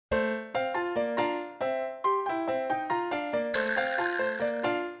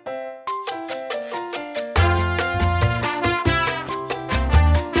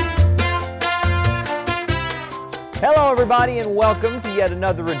everybody, and welcome to yet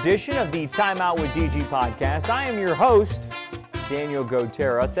another edition of the Time Out with DG podcast. I am your host, Daniel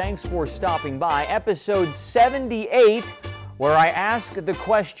Gotera. Thanks for stopping by. Episode 78, where I ask the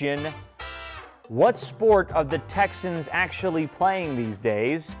question, what sport are the Texans actually playing these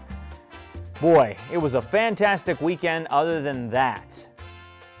days? Boy, it was a fantastic weekend other than that.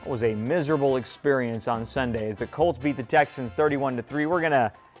 It was a miserable experience on Sunday as the Colts beat the Texans 31-3. We're going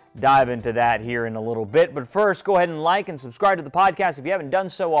to dive into that here in a little bit. But first, go ahead and like and subscribe to the podcast if you haven't done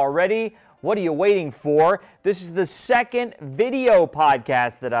so already. What are you waiting for? This is the second video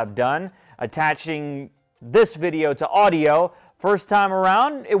podcast that I've done, attaching this video to audio. First time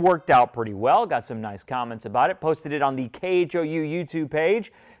around, it worked out pretty well. Got some nice comments about it. Posted it on the KHOU YouTube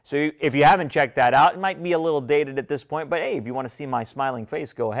page. So if you haven't checked that out, it might be a little dated at this point, but hey, if you want to see my smiling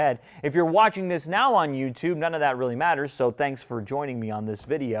face, go ahead. If you're watching this now on YouTube, none of that really matters, so thanks for joining me on this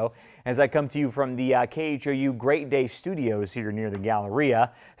video as I come to you from the KHOU Great Day Studios here near the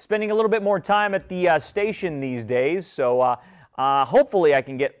Galleria. Spending a little bit more time at the station these days, so hopefully I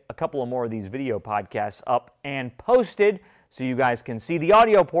can get a couple of more of these video podcasts up and posted so you guys can see. The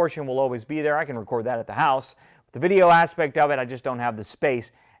audio portion will always be there. I can record that at the house. The video aspect of it, I just don't have the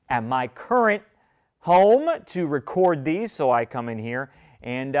space at my current home to record these, so I come in here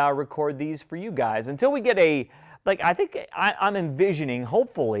and record these for you guys. Until we get I think I'm envisioning,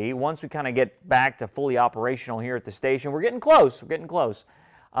 hopefully, once we kind of get back to fully operational here at the station, we're getting close.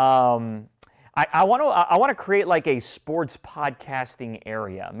 I want to create like a sports podcasting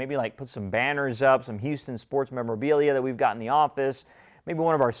area. Maybe like put some banners up, some Houston sports memorabilia that we've got in the office. Maybe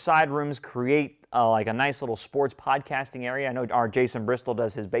one of our side rooms create like a nice little sports podcasting area. I know our Jason Bristol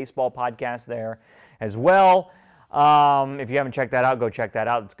does his baseball podcast there as well. If you haven't checked that out, go check that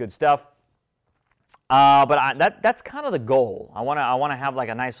out. It's good stuff. That's kind of the goal. I want to have like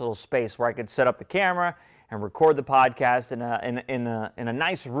a nice little space where I could set up the camera and record the podcast in a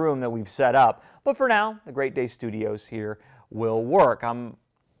nice room that we've set up. But for now, the Great Day Studios here will work. I'm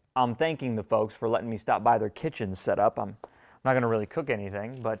thanking the folks for letting me stop by their kitchen setup. I'm not going to really cook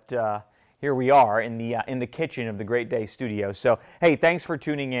anything, but here we are in the kitchen of the Great Day Studio. So, hey, thanks for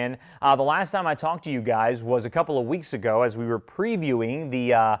tuning in. The last time I talked to you guys was a couple of weeks ago as we were previewing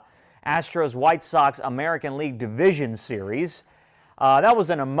the Astros-White Sox American League Division Series. That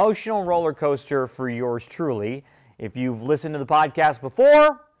was an emotional roller coaster for yours truly. If you've listened to the podcast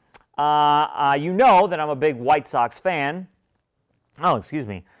before, you know that I'm a big White Sox fan. Oh, excuse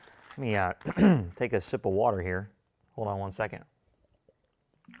me. Let me take a sip of water here. Hold on one second.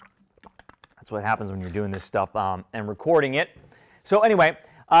 That's what happens when you're doing this stuff and recording it. So anyway,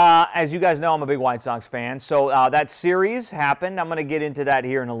 as you guys know, I'm a big White Sox fan. So that series happened. I'm going to get into that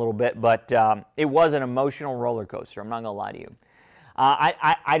here in a little bit, but it was an emotional roller coaster. I'm not going to lie to you.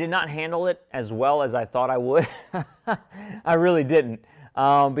 I did not handle it as well as I thought I would. I really didn't.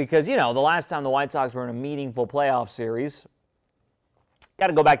 Because, the last time the White Sox were in a meaningful playoff series, got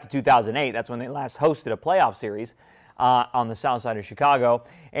to go back to 2008. That's when they last hosted a playoff series on the south side of Chicago.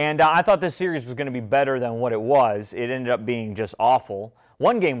 And I thought this series was going to be better than what it was. It ended up being just awful.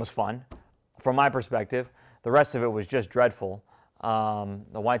 One game was fun, from my perspective. The rest of it was just dreadful. The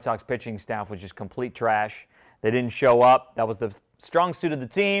White Sox pitching staff was just complete trash. They didn't show up. That was the strong suit of the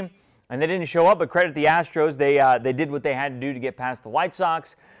team. And they didn't show up, but credit the Astros. They did what they had to do to get past the White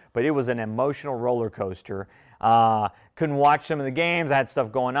Sox. But it was an emotional roller coaster. Couldn't watch some of the games. I had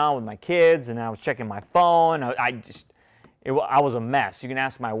stuff going on with my kids, and I was checking my phone. I was a mess. You can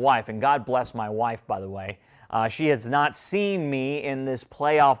ask my wife, and God bless my wife, by the way. She has not seen me in this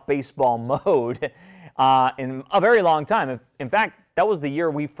playoff baseball mode in a very long time. In fact, that was the year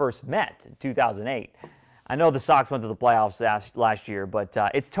we first met, 2008. I know the Sox went to the playoffs last year, but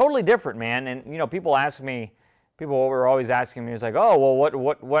it's totally different, man. And, people were always asking me, it's like, oh,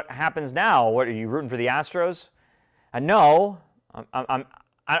 well, what happens now? What, are you rooting for the Astros? No,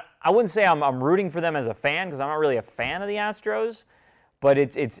 I wouldn't say I'm rooting for them as a fan because I'm not really a fan of the Astros, but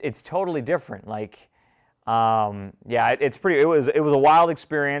it's totally different. Like, it was a wild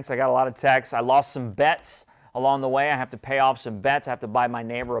experience. I got a lot of texts. I lost some bets along the way. I have to pay off some bets. I have to buy my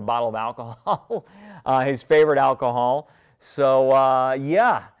neighbor a bottle of alcohol, his favorite alcohol. So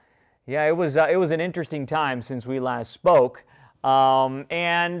it was an interesting time since we last spoke. To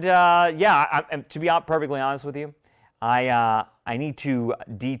be perfectly honest with you, I need to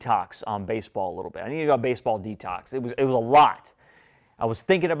detox on baseball a little bit. I need to go baseball detox. It was a lot. I was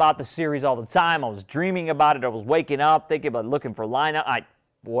thinking about the series all the time. I was dreaming about it. I was waking up thinking about looking for lineup.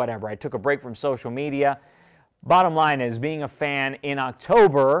 I took a break from social media. Bottom line is, being a fan in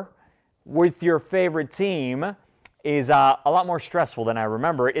October with your favorite team is a lot more stressful than I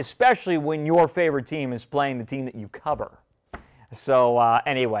remember it, especially when your favorite team is playing the team that you cover. So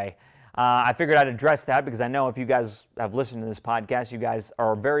anyway, I figured I'd address that because I know if you guys have listened to this podcast, you guys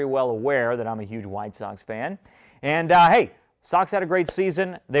are very well aware that I'm a huge White Sox fan. And hey, Sox had a great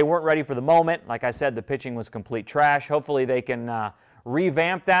season. They weren't ready for the moment. Like I said, the pitching was complete trash. Hopefully they can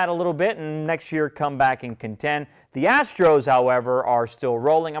revamp that a little bit and next year come back and contend. The Astros, however, are still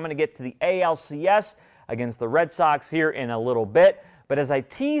rolling. I'm going to get to the ALCS against the Red Sox here in a little bit. But as I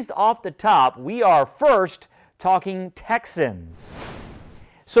teased off the top, we are first talking Texans.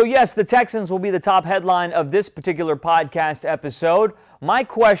 So yes, the Texans will be the top headline of this particular podcast episode. My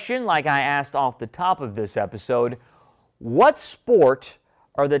question, like I asked off the top of this episode, what sport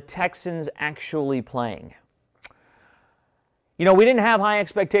are the Texans actually playing? You know, we didn't have high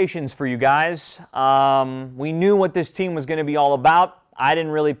expectations for you guys. We knew what this team was going to be all about. I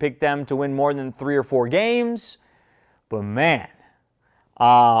didn't really pick them to win more than 3 or 4 games. But man,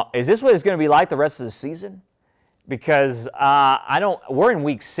 is this what it's going to be like the rest of the season? Because we're in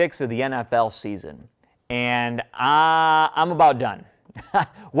week 6 of the NFL season, and I'm about done.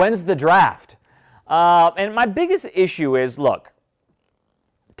 When's the draft? And my biggest issue is, look,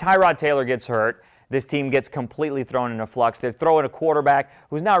 Tyrod Taylor gets hurt. This team gets completely thrown in a flux. They're throwing a quarterback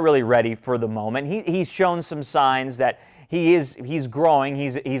who's not really ready for the moment. He's shown some signs that he's growing.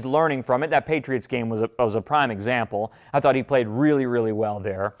 He's learning from it. That Patriots game was a prime example. I thought he played really, really well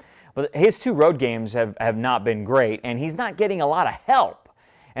there. But his 2 road games have not been great, and he's not getting a lot of help.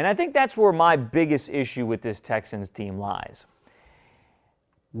 And I think that's where my biggest issue with this Texans team lies.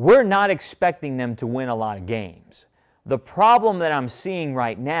 We're not expecting them to win a lot of games. The problem that I'm seeing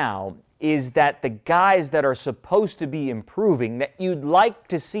right now is that the guys that are supposed to be improving, that you'd like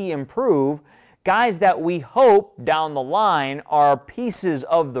to see improve, guys that we hope down the line are pieces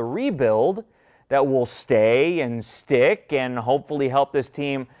of the rebuild that will stay and stick and hopefully help this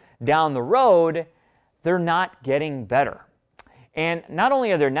team down the road, they're not getting better. And not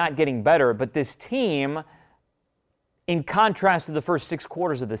only are they not getting better, but this team, in contrast to the first 6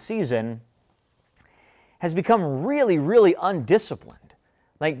 quarters of the season, has become really, really undisciplined.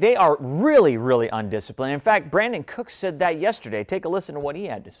 Like, they are really, really undisciplined. In fact, Brandon Cooks said that yesterday. Take a listen to what he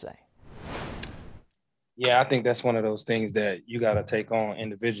had to say. Yeah, I think that's one of those things that you got to take on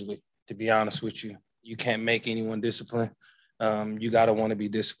individually, to be honest with you. You can't make anyone disciplined. You got to want to be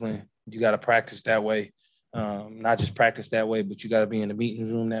disciplined. You got to practice that way. Not just practice that way, but you got to be in the meeting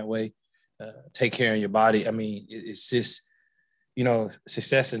room that way. Take care of your body. I mean, it's just,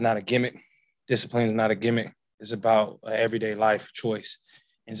 success is not a gimmick. Discipline is not a gimmick. It's about an everyday life choice.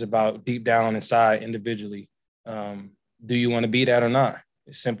 It's about deep down inside individually. Do you want to be that or not?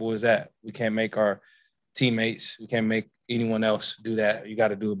 As simple as that. We can't make our teammates, we can't make anyone else do that. You got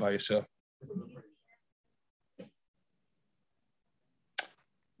to do it by yourself.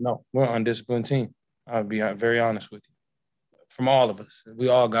 No, we're an undisciplined team. I'll be very honest with you. From all of us, we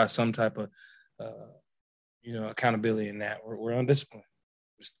all got some type of, accountability in that. We're undisciplined.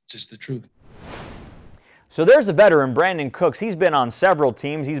 It's just the truth. So there's the veteran, Brandon Cooks. He's been on several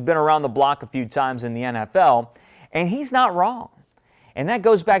teams. He's been around the block a few times in the NFL, and he's not wrong. And that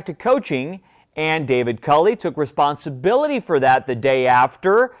goes back to coaching, and David Culley took responsibility for that the day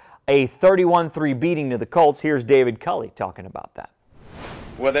after a 31-3 beating to the Colts. Here's David Culley talking about that.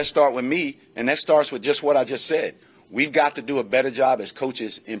 Well, that starts with me, and that starts with just what I just said. We've got to do a better job as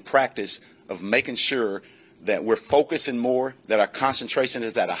coaches in practice of making sure that we're focusing more, that our concentration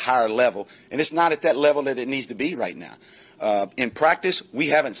is at a higher level, and it's not at that level that it needs to be right now. In practice, we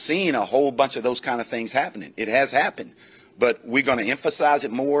haven't seen a whole bunch of those kind of things happening. It has happened, but we're going to emphasize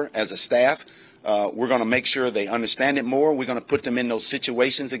it more as a staff. We're going to make sure they understand it more. We're going to put them in those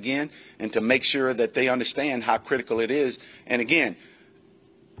situations again and to make sure that they understand how critical it is. And again,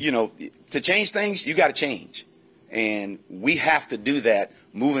 to change things, you got to change. And we have to do that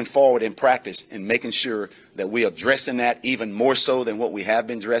moving forward in practice and making sure that we are addressing that even more so than what we have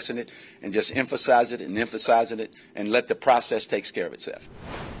been addressing it, and just emphasizing it and let the process take care of itself.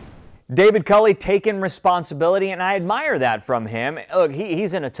 David Culley taking responsibility, and I admire that from him. Look,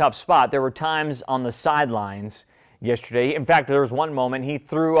 he's in a tough spot. There were times on the sidelines yesterday. In fact, there was one moment he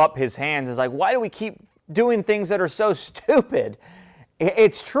threw up his hands. It's like, why do we keep doing things that are so stupid?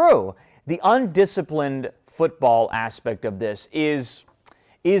 It's true. The undisciplined football aspect of this is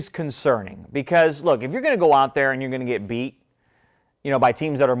concerning because, look, if you're going to go out there and you're going to get beat, by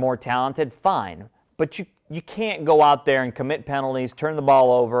teams that are more talented, fine. But you can't go out there and commit penalties, turn the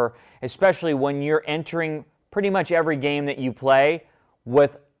ball over, especially when you're entering pretty much every game that you play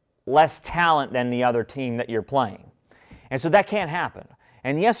with less talent than the other team that you're playing. And so that can't happen.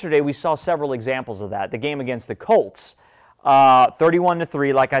 And yesterday we saw several examples of that. The game against the Colts,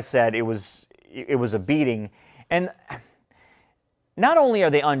 31-3, like I said, it was a beating. And not only are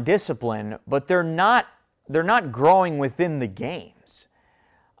they undisciplined, but they're not growing within the games.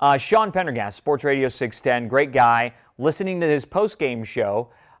 Sean Pendergast, Sports Radio 610, great guy, listening to his post-game show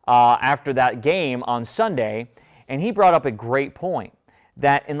after that game on Sunday, and he brought up a great point,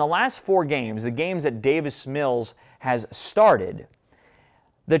 that in the last 4 games, the games that Davis Mills has started,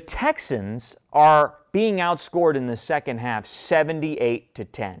 the Texans are being outscored in the second half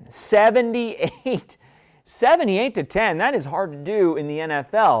 78-10. 78-10, that is hard to do in the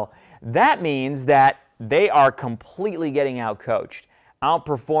NFL. That means that they are completely getting outcoached,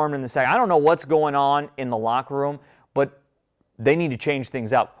 outperformed in the second. I don't know what's going on in the locker room, but they need to change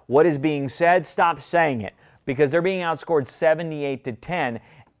things up. What is being said, stop saying it, because they're being outscored 78-10.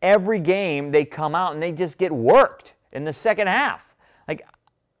 Every game they come out and they just get worked in the second half.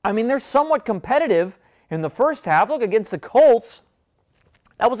 They're somewhat competitive in the first half. Look, against the Colts,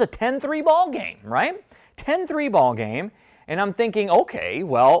 that was a 10-3 ball game, right? 10-3 ball game, and I'm thinking, okay,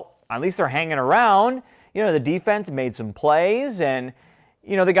 well, at least they're hanging around. The defense made some plays, and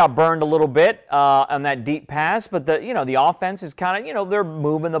they got burned a little bit on that deep pass, but the offense is kind of, they're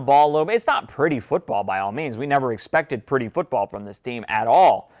moving the ball a little bit. It's not pretty football by all means. We never expected pretty football from this team at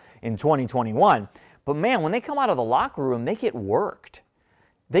all in 2021. But man, when they come out of the locker room, they get worked.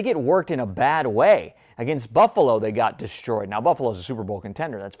 They get worked in a bad way. Against Buffalo, they got destroyed. Now, Buffalo's a Super Bowl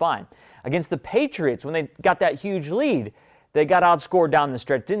contender. That's fine. Against the Patriots, when they got that huge lead, they got outscored down the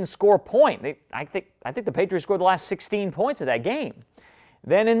stretch. Didn't score a point. I think the Patriots scored the last 16 points of that game.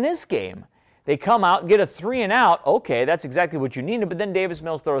 Then in this game, they come out and get a 3 and out. Okay, that's exactly what you needed. But then Davis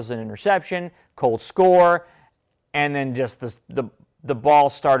Mills throws an interception, Colts score, and then just the ball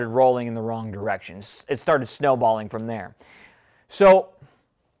started rolling in the wrong direction. It started snowballing from there. So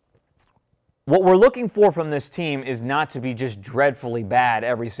what we're looking for from this team is not to be just dreadfully bad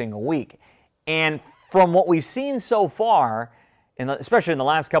every single week. And from what we've seen so far, especially in the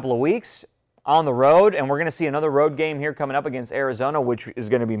last couple of weeks, on the road, and we're going to see another road game here coming up against Arizona, which is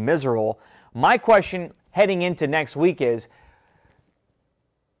going to be miserable. My question heading into next week is,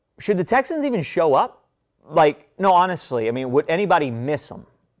 should the Texans even show up? No, honestly, would anybody miss them?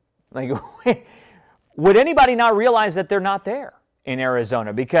 Would anybody not realize that they're not there in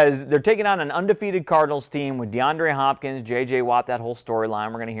Arizona? Because they're taking on an undefeated Cardinals team with DeAndre Hopkins, J.J. Watt, that whole storyline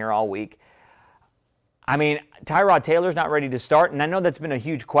we're going to hear all week. Tyrod Taylor's not ready to start, and I know that's been a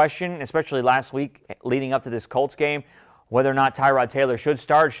huge question, especially last week leading up to this Colts game, whether or not Tyrod Taylor should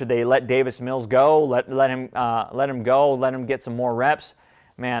start. Should they let Davis Mills go, let him go, let him get some more reps?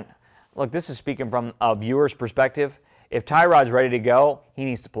 Man, look, this is speaking from a viewer's perspective. If Tyrod's ready to go, he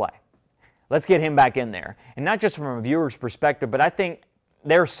needs to play. Let's get him back in there. And not just from a viewer's perspective, but I think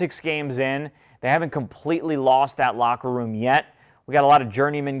they're 6 games in. They haven't completely lost that locker room yet. We got a lot of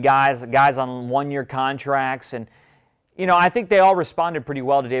journeyman guys on one-year contracts, and I think they all responded pretty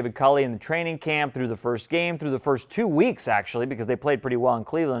well to David Culley in the training camp through the first game, through the first 2 weeks actually, because they played pretty well in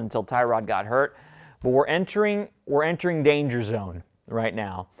Cleveland until Tyrod got hurt. But we're entering danger zone right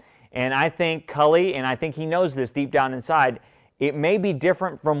now, and I think Culley, and I think he knows this deep down inside, it may be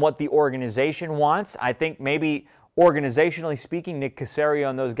different from what the organization wants. I think maybe organizationally speaking, Nick Caserio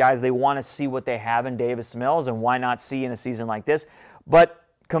and those guys, they want to see what they have in Davis Mills, and why not see in a season like this? But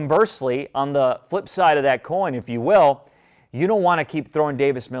conversely, on the flip side of that coin, if you will, you don't want to keep throwing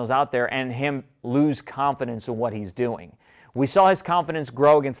Davis Mills out there and him lose confidence in what he's doing. We saw his confidence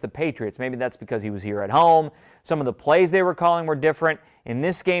grow against the Patriots. Maybe that's because he was here at home. Some of the plays they were calling were different. In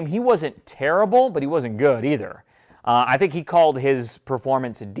this game, he wasn't terrible, but he wasn't good either. I think he called his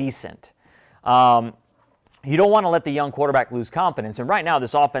performance decent. You don't want to let the young quarterback lose confidence. And right now,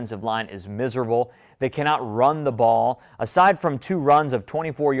 this offensive line is miserable. They cannot run the ball. Aside from 2 runs of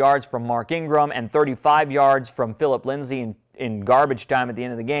 24 yards from Mark Ingram and 35 yards from Phillip Lindsay in garbage time at the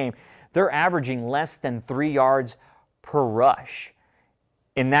end of the game, they're averaging less than 3 yards per rush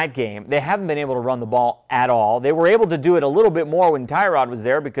in that game. They haven't been able to run the ball at all. They were able to do it a little bit more when Tyrod was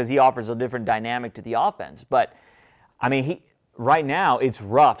there because he offers a different dynamic to the offense. But, right now, it's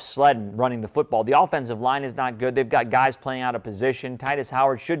rough sledding running the football. The offensive line is not good. They've got guys playing out of position. Titus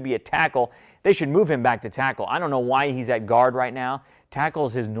Howard should be a tackle. They should move him back to tackle. I don't know why he's at guard right now. Tackle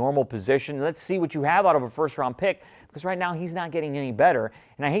is his normal position. Let's see what you have out of a first-round pick, because right now he's not getting any better.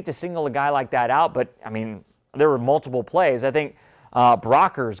 And I hate to single a guy like that out, but, there were multiple plays. I think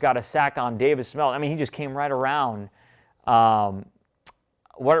Brockers got a sack on Davis Mills. He just came right around our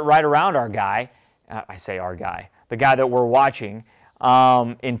guy. I say our guy. The guy that we're watching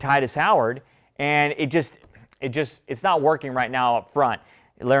in Titus Howard, and It's not working right now up front.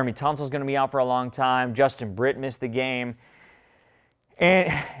 Laramie Tunsil's going to be out for a long time. Justin Britt missed the game.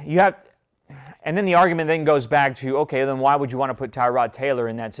 And then the argument then goes back to, okay, then why would you want to put Tyrod Taylor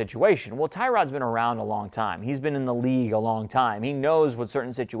in that situation? Well, Tyrod's been around a long time. He's been in the league a long time. He knows what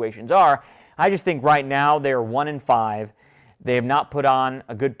certain situations are. I just think right now they are 1-5. They have not put on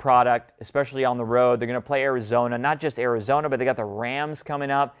a good product, especially on the road. They're going to play Arizona, not just Arizona, but they got the Rams coming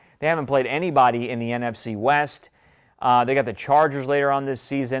up. They haven't played anybody in the NFC West. They got the Chargers later on this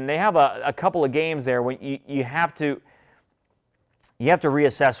season. They have a couple of games there when you have to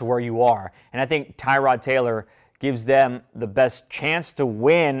reassess where you are. And I think Tyrod Taylor gives them the best chance to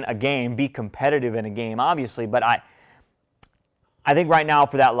win a game, be competitive in a game, obviously. But I think right now,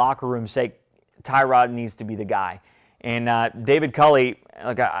 for that locker room's sake, Tyrod needs to be the guy. And David Culley,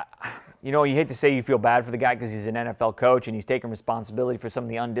 you hate to say you feel bad for the guy because he's an NFL coach and he's taking responsibility for some of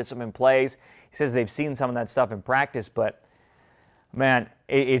the undisciplined plays. He says they've seen some of that stuff in practice, but, man,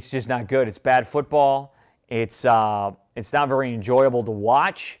 it's just not good. It's bad football. It's not very enjoyable to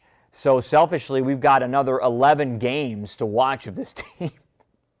watch. So selfishly, we've got another 11 games to watch of this team.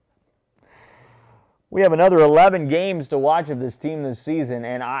 We have another 11 games to watch of this team this season,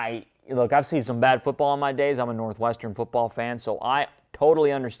 and I've seen some bad football in my days. I'm a Northwestern football fan, so I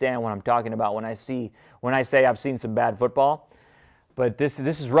totally understand what I'm talking about when I say I've seen some bad football. But this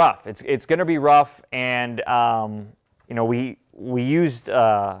is rough. It's going to be rough, and we used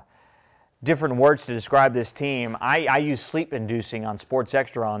different words to describe this team. I used sleep-inducing on Sports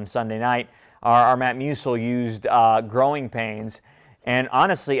Extra on Sunday night. Our Matt Musil used growing pains, and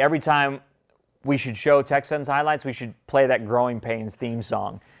honestly, every time we should show Texans highlights, we should play that growing pains theme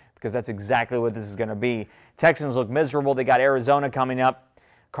song, because that's exactly what this is going to be. Texans look miserable. They got Arizona coming up.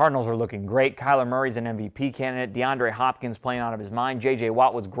 Cardinals are looking great. Kyler Murray's an MVP candidate. DeAndre Hopkins playing out of his mind. J.J.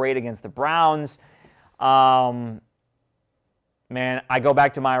 Watt was great against the Browns. Man, I go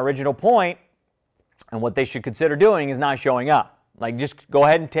back to my original point, and what they should consider doing is not showing up. Just go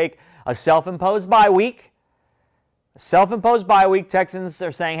ahead and take a self-imposed bye week. Texans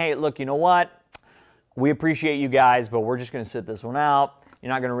are saying, hey, look, you know what? We appreciate you guys, but we're just going to sit this one out.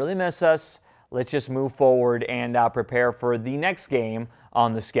 You're not going to really miss us. Let's just move forward and prepare for the next game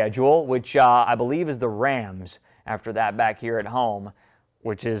on the schedule, which I believe is the Rams after that back here at home,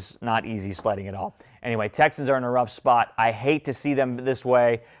 which is not easy sledding at all. Anyway, Texans are in a rough spot. I hate to see them this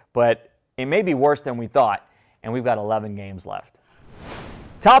way, but it may be worse than we thought, and we've got 11 games left.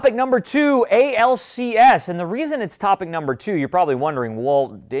 Topic number 2, ALCS. And the reason it's topic number 2, you're probably wondering, well,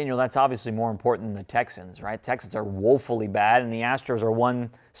 Daniel, that's obviously more important than the Texans, right? Texans are woefully bad, and the Astros are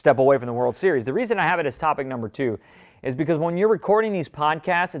one step away from the World Series. The reason I have it as topic number 2 is because when you're recording these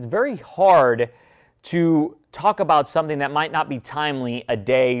podcasts, it's very hard to talk about something that might not be timely a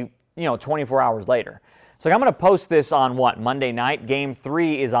day, 24 hours later. So I'm going to post this on Monday night. Game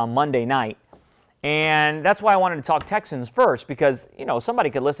 3 is on Monday night. And that's why I wanted to talk Texans first, because, somebody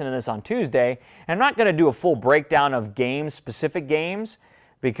could listen to this on Tuesday. And I'm not going to do a full breakdown of games, specific games,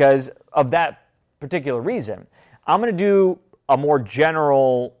 because of that particular reason. I'm going to do a more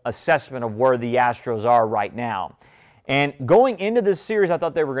general assessment of where the Astros are right now. And going into this series, I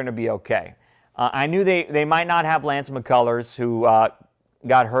thought they were going to be okay. I knew they might not have Lance McCullers, who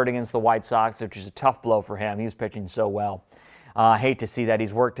got hurt against the White Sox, which is a tough blow for him. He was pitching so well. I hate to see that.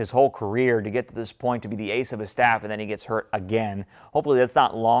 He's worked his whole career to get to this point to be the ace of his staff, and then he gets hurt again. Hopefully that's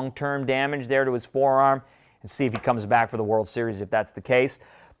not long-term damage there to his forearm, and see if he comes back for the World Series if that's the case.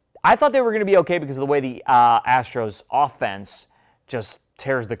 I thought they were going to be okay because of the way the Astros offense just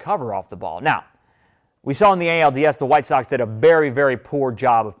tears the cover off the ball. Now, we saw in the ALDS the White Sox did a very, very poor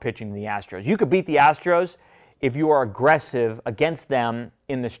job of pitching the Astros. You could beat the Astros if you are aggressive against them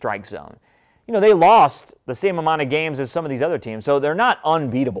in the strike zone. They lost the same amount of games as some of these other teams, so they're not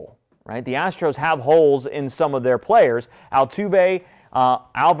unbeatable, right? The Astros have holes in some of their players. Altuve,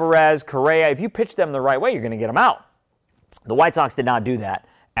 Alvarez, Correa, if you pitch them the right way, you're going to get them out. The White Sox did not do that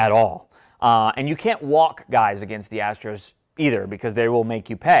at all. And you can't walk guys against the Astros either because they will make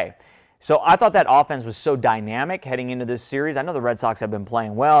you pay. So I thought that offense was so dynamic heading into this series. I know the Red Sox have been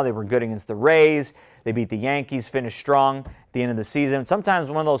playing well. They were good against the Rays. They beat the Yankees, finished strong at the end of the season.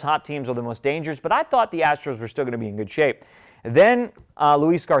 Sometimes one of those hot teams are the most dangerous, but I thought the Astros were still going to be in good shape. Then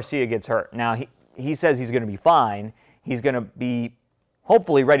Luis Garcia gets hurt. Now, he says he's going to be fine. He's going to be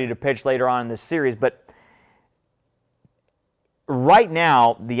hopefully ready to pitch later on in this series. But right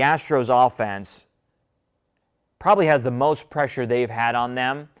now, the Astros offense probably has the most pressure they've had on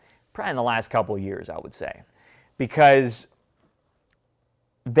them probably in the last couple of years, I would say, because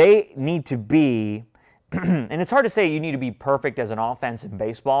they need to be and it's hard to say you need to be perfect as an offense in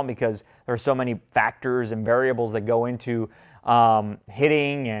baseball because there are so many factors and variables that go into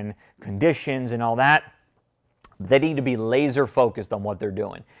hitting and conditions and all that. They need to be laser focused on what they're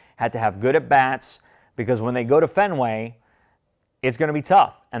doing. Had to have good at bats because when they go to Fenway, it's going to be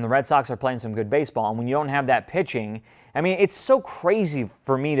tough. And the Red Sox are playing some good baseball. And when you don't have that pitching, I mean, it's so crazy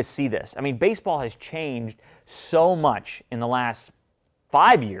for me to see this. I mean, baseball has changed so much in the last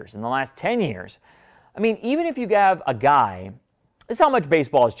 5 years, in the last 10 years. I mean, even if you have a guy, this is how much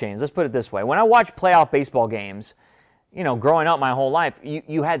baseball has changed. Let's put it this way. When I watch playoff baseball games, you know, growing up my whole life,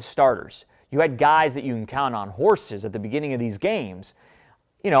 you had starters. You had guys that you can count on, horses at the beginning of these games.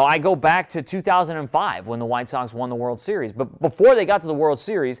 You know, I go back to 2005 when the White Sox won the World Series. But before they got to the World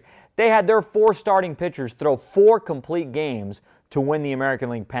Series, they had their 4 starting pitchers throw 4 complete games to win the American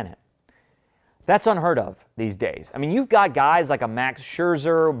League pennant. That's unheard of these days. I mean, you've got guys like a Max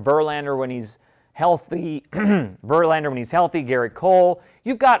Scherzer, Verlander when he's healthy, Garrett Cole.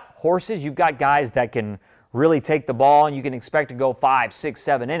 You've got horses. You've got guys that can really take the ball, and you can expect to go 5, 6,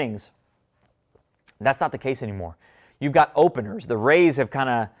 7 innings. That's not the case anymore. You've got openers. The Rays have kind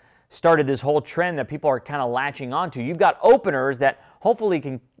of started this whole trend that people are kind of latching onto. You've got openers that hopefully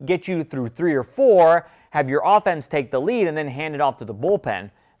can get you through 3 or 4, have your offense take the lead, and then hand it off to the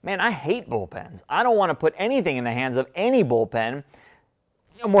bullpen. Man, I hate bullpens. I don't want to put anything in the hands of any bullpen,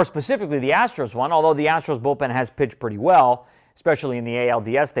 more specifically the Astros one, although the Astros bullpen has pitched pretty well, especially in the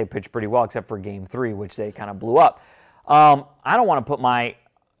ALDS they pitched pretty well, except for Game 3, which they kind of blew up. I don't want to put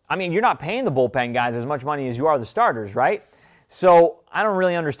you're not paying the bullpen guys as much money as you are the starters, right? So I don't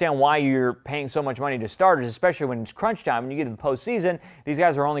really understand why you're paying so much money to starters, especially when it's crunch time. When you get to the postseason, these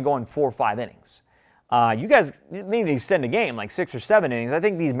guys are only going 4 or 5 innings. You guys need to extend a game, like 6 or 7 innings. I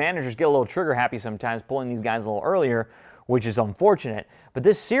think these managers get a little trigger happy sometimes, pulling these guys a little earlier, which is unfortunate. But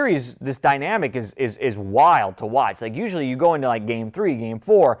this series, this dynamic is wild to watch. Like usually you go into like Game 3, Game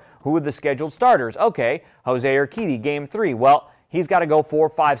 4, who are the scheduled starters? Okay, Jose Urquidy, Game 3. Well, he's got to go 4,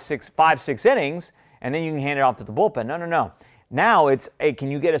 5, 6 innings, and then you can hand it off to the bullpen. No. Now it's, hey, can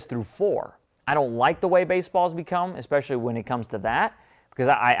you get us through 4? I don't like the way baseball's become, especially when it comes to that, because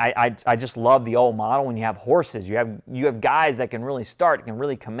I just love the old model when you have horses. You have guys that can really start, can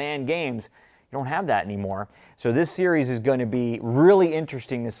really command games. You don't have that anymore. So this series is going to be really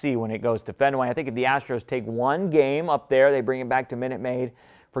interesting to see when it goes to Fenway. I think if the Astros take one game up there, they bring it back to Minute Maid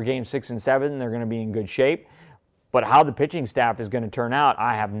for Game 6 and 7, they're going to be in good shape. But how the pitching staff is going to turn out,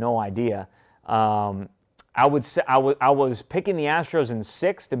 I have no idea. I was picking the Astros in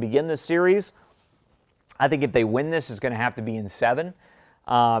 6 to begin this series. I think if they win this, it's going to have to be in 7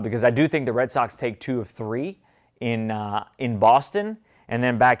 because I do think the Red Sox take 2 of 3 in Boston. And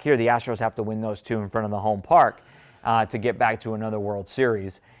then back here, the Astros have to win those 2 in front of the home park to get back to another World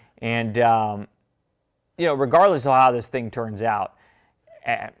Series. And, regardless of how this thing turns out,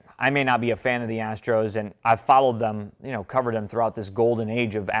 I may not be a fan of the Astros, and I've followed them, covered them throughout this golden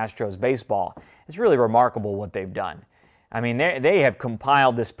age of Astros baseball. It's really remarkable what they've done. I mean, they have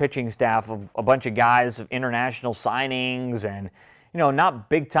compiled this pitching staff of a bunch of guys, of international signings, and, not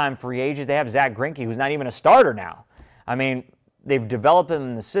big-time free agents. They have Zach Greinke, who's not even a starter now. I mean, they've developed them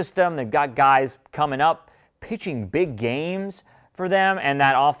in the system. They've got guys coming up, pitching big games for them, and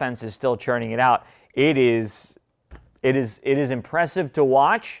that offense is still churning it out. It is impressive to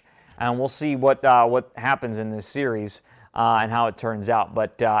watch, and we'll see what happens in this series and how it turns out.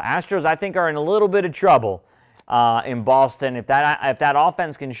 But Astros, I think, are in a little bit of trouble in Boston. If that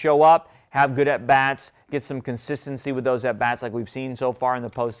offense can show up, have good at-bats, get some consistency with those at-bats like we've seen so far in the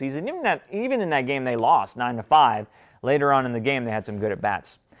postseason, even in that game they lost 9-5, later on in the game they had some good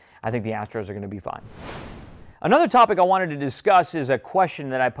at-bats. I think the Astros are going to be fine. Another topic I wanted to discuss is a question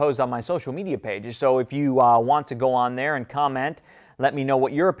that I posed on my social media pages. So if you want to go on there and comment, let me know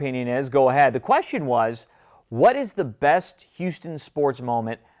what your opinion is, go ahead. The question was, what is the best Houston sports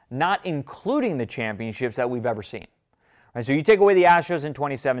moment, not including the championships, that we've ever seen? Right, so you take away the Astros in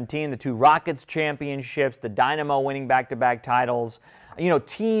 2017, the 2 Rockets championships, the Dynamo winning back-to-back titles,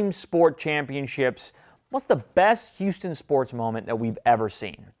 team sport championships. What's the best Houston sports moment that we've ever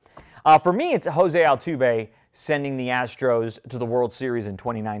seen? For me, it's Jose Altuve sending the Astros to the World Series in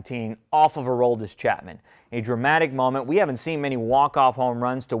 2019 off of Aroldis Chapman. A dramatic moment. We haven't seen many walk-off home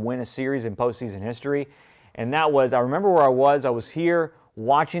runs to win a series in postseason history. And that was, I remember where I was here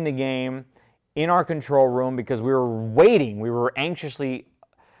watching the game in our control room because we were waiting. We were anxiously,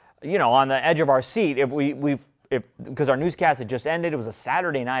 on the edge of our seat. Because our newscast had just ended. It was a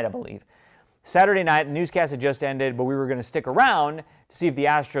Saturday night, I believe. Saturday night, the newscast had just ended, but we were going to stick around to see if the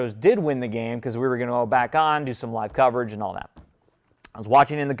Astros did win the game because we were going to go back on, do some live coverage and all that. I was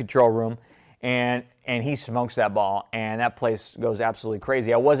watching in the control room, and and he smokes that ball, and that place goes absolutely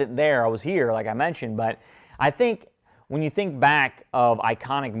crazy. I wasn't there. I was here, like I mentioned, but I think when you think back of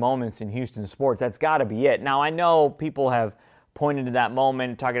iconic moments in Houston sports, that's got to be it. Now, I know people have pointed to that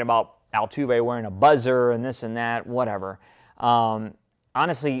moment, talking about Altuve wearing a buzzer and this and that, whatever.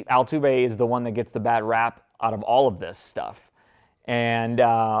 Honestly, Altuve is the one that gets the bad rap out of all of this stuff. And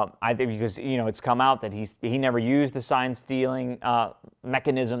I think because, it's come out that he never used the sign stealing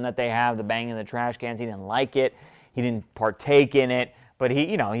mechanism that they have, the banging the trash cans. He didn't like it. He didn't partake in it. But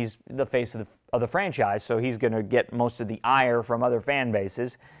he's the face of the franchise, so he's going to get most of the ire from other fan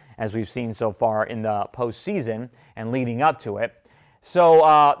bases, as we've seen so far in the postseason and leading up to it.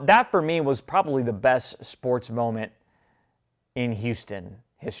 So that for me was probably the best sports moment in Houston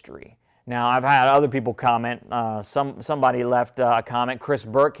history. Now, I've had other people comment. Somebody left a comment, Chris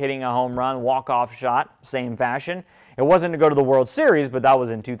Burke hitting a home run, walk-off shot, same fashion. It wasn't to go to the World Series, but that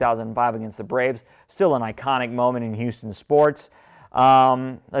was in 2005 against the Braves. Still an iconic moment in Houston sports.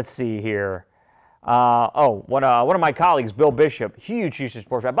 Let's see here. One of my colleagues, Bill Bishop, huge Houston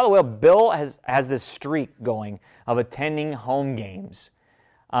sports fan. By the way, Bill has this streak going of attending home games,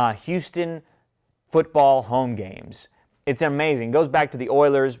 Houston football home games. It's amazing. Goes back to the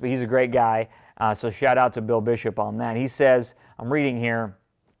Oilers, but he's a great guy. So shout out to Bill Bishop on that. He says, I'm reading here,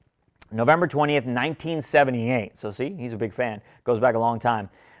 November 20th, 1978. So see, he's a big fan. Goes back a long time.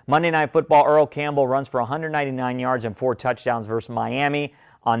 Monday Night Football, Earl Campbell runs for 199 yards and 4 touchdowns versus Miami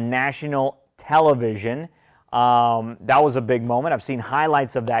on national television. That was a big moment. I've seen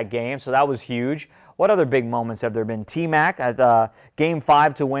highlights of that game, so that was huge. What other big moments have there been? T-Mac at Game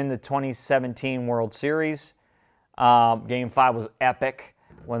 5 to win the 2017 World Series. Game 5 was epic.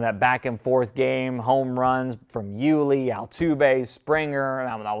 When that back-and-forth game, home runs from Yuli, Altuve, Springer,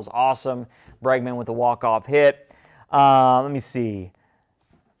 that was awesome. Bregman with the walk-off hit. Let me see.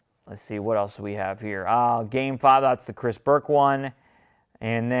 Let's see, what else do we have here? Game 5, that's the Chris Burke one.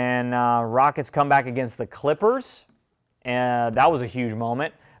 And then Rockets come back against the Clippers. And that was a huge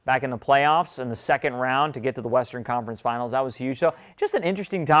moment. Back in the playoffs in the second round to get to the Western Conference Finals. That was huge. So just an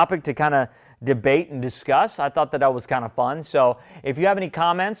interesting topic to kind of debate and discuss. I thought that was kind of fun. So if you have any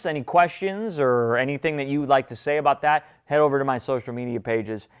comments, any questions, or anything that you would like to say about that, head over to my social media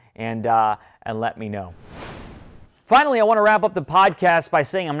pages and let me know. Finally, I want to wrap up the podcast by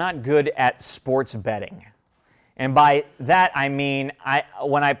saying I'm not good at sports betting. And by that, I mean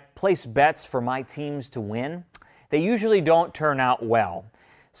when I place bets for my teams to win, they usually don't turn out well.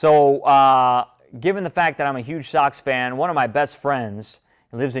 So given the fact that I'm a huge Sox fan, one of my best friends,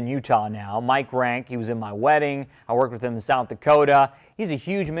 he lives in Utah now, Mike Rank, he was in my wedding. I worked with him in South Dakota. He's a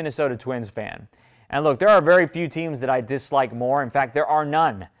huge Minnesota Twins fan. And look, there are very few teams that I dislike more. In fact, there are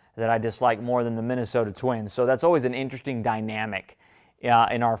none that I dislike more than the Minnesota Twins. So that's always an interesting dynamic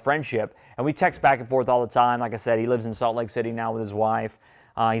in our friendship. And we text back and forth all the time. Like I said, he lives in Salt Lake City now with his wife.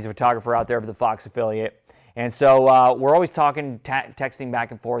 He's a photographer out there for the Fox affiliate. And so we're always talking, texting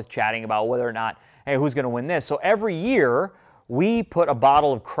back and forth, chatting about whether or not, hey, who's going to win this? So every year, we put a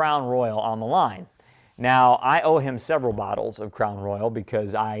bottle of Crown Royal on the line. Now, I owe him several bottles of Crown Royal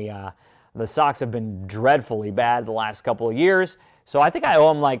because the Sox have been dreadfully bad the last couple of years. So I think I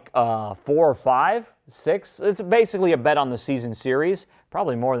owe him like 4 or 5, 6. It's basically a bet on the season series,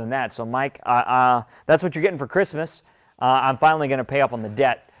 probably more than that. So, Mike, that's what you're getting for Christmas. I'm finally going to pay up on the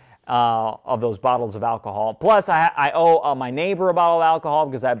debt of those bottles of alcohol. Plus, I owe my neighbor a bottle of alcohol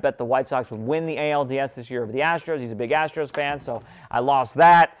because I bet the White Sox would win the ALDS this year over the Astros. He's a big Astros fan, so I lost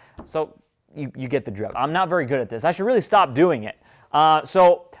that. So you get the drift. I'm not very good at this. I should really stop doing it.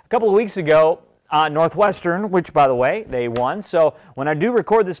 So a couple of weeks ago, Northwestern, which, by the way, they won. So when I do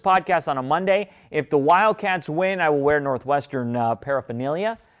record this podcast on a Monday, if the Wildcats win, I will wear Northwestern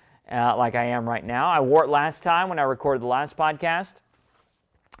paraphernalia like I am right now. I wore it last time when I recorded the last podcast.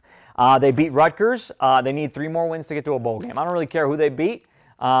 They beat Rutgers. They need 3 more wins to get to a bowl game. I don't really care who they beat,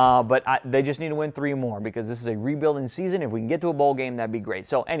 but they just need to win 3 more because this is a rebuilding season. If we can get to a bowl game, that'd be great.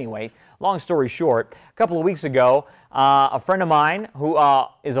 So anyway, long story short, a couple of weeks ago, a friend of mine who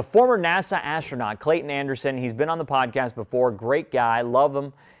is a former NASA astronaut, Clayton Anderson, he's been on the podcast before, great guy, love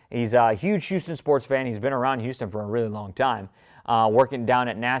him. He's a huge Houston sports fan. He's been around Houston for a really long time, working down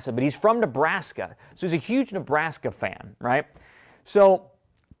at NASA, but he's from Nebraska. So he's a huge Nebraska fan, right? So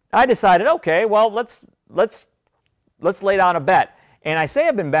I decided, okay, well, let's lay down a bet. And I say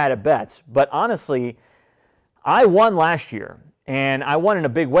I've been bad at bets, but honestly, I won last year, and I won in a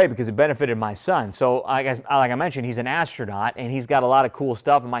big way because it benefited my son. So like I mentioned, he's an astronaut, and he's got a lot of cool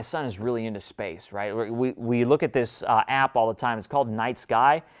stuff, and my son is really into space, right? We look at this app all the time. It's called Night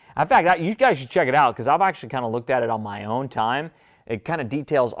Sky. In fact, you guys should check it out because I've actually kind of looked at it on my own time It kind of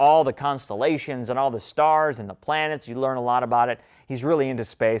details all the constellations and all the stars and the planets. You learn a lot about it. He's really into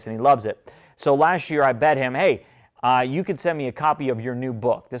space, and he loves it. So last year, I bet him, hey, you could send me a copy of your new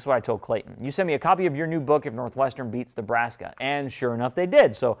book. This is what I told Clayton. You send me a copy of your new book if Northwestern beats Nebraska. And sure enough, they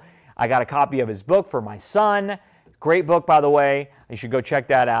did. So I got a copy of his book for my son. Great book, by the way. You should go check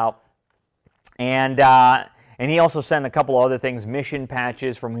that out. And he also sent a couple other things, mission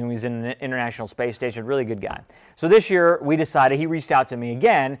patches from when he was in the International Space Station. Really good guy. So this year, we decided, he reached out to me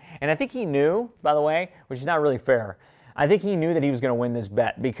again, and I think he knew, by the way, which is not really fair. I think he knew that he was going to win this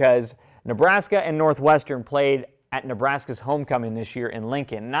bet because Nebraska and Northwestern played at Nebraska's homecoming this year in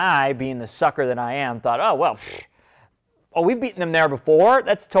Lincoln. And I, being the sucker that I am, thought, oh, well, we've beaten them there before.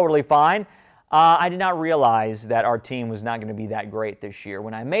 That's totally fine. I did not realize that our team was not going to be that great this year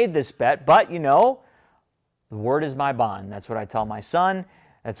when I made this bet. But, you know, the word is my bond. That's what I tell my son.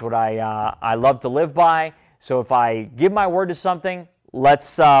 That's what I love to live by. So if I give my word to something,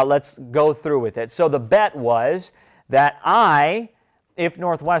 let's go through with it. So the bet was that I, if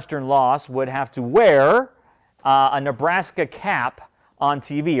Northwestern lost, would have to wear a Nebraska cap on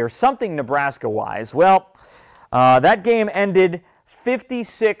TV or something Nebraska-wise. Well, that game ended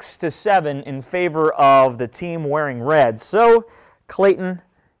 56-7 in favor of the team wearing red. So, Clayton,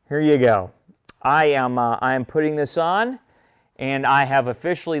 here you go. I am putting this on, and I have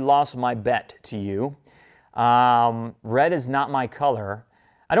officially lost my bet to you. Red is not my color.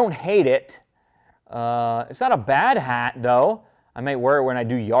 I don't hate it. It's not a bad hat, though. I might wear it when I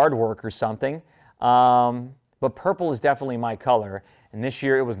do yard work or something. But purple is definitely my color, and this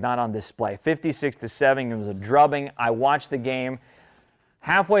year it was not on display. 56-7, it was a drubbing. I watched the game.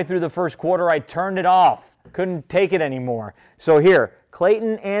 Halfway through the first quarter, I turned it off. Couldn't take it anymore. So here,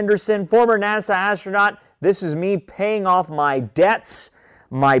 Clayton Anderson, former NASA astronaut, this is me paying off my debts,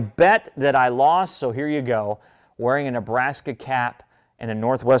 my bet that I lost. So here you go, wearing a Nebraska cap and a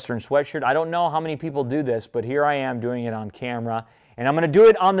Northwestern sweatshirt. I don't know how many people do this, but here I am doing it on camera. And I'm going to do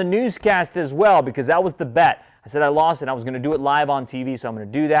it on the newscast as well because that was the bet. I said I lost it. I was going to do it live on TV, so I'm going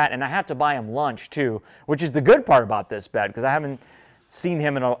to do that. And I have to buy him lunch, too, which is the good part about this bet because I haven't seen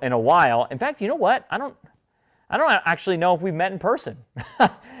him in a while. In fact, you know what? I don't actually know if we've met in person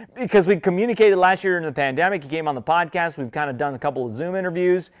because we communicated last year in the pandemic. He came on the podcast. We've kind of done a couple of Zoom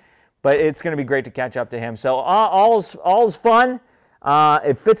interviews, but it's going to be great to catch up to him. So all is fun.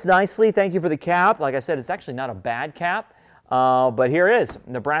 It fits nicely. Thank you for the cap. Like I said, it's actually not a bad cap. But here it is.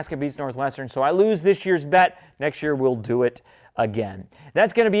 Nebraska beats Northwestern. So I lose this year's bet. Next year we'll do it again.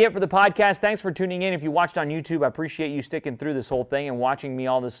 That's going to be it for the podcast. Thanks for tuning in. If you watched on YouTube, I appreciate you sticking through this whole thing and watching me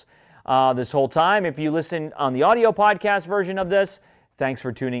all this whole time. If you listen on the audio podcast version of this, thanks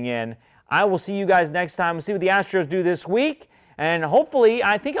for tuning in. I will see you guys next time. We'll see what the Astros do this week. And hopefully,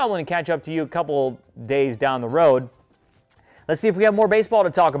 I think I'm going to catch up to you a couple days down the road. Let's see if we have more baseball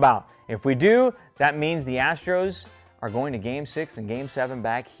to talk about. If we do, that means the Astros are going to Game 6 and Game 7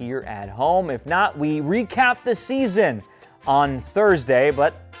 back here at home. If not, we recap the season on Thursday,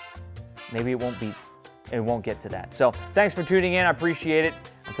 but maybe it won't get to that. So thanks for tuning in. I appreciate it.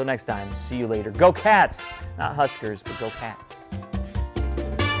 Until next time, see you later. Go Cats! Not Huskers, but go Cats.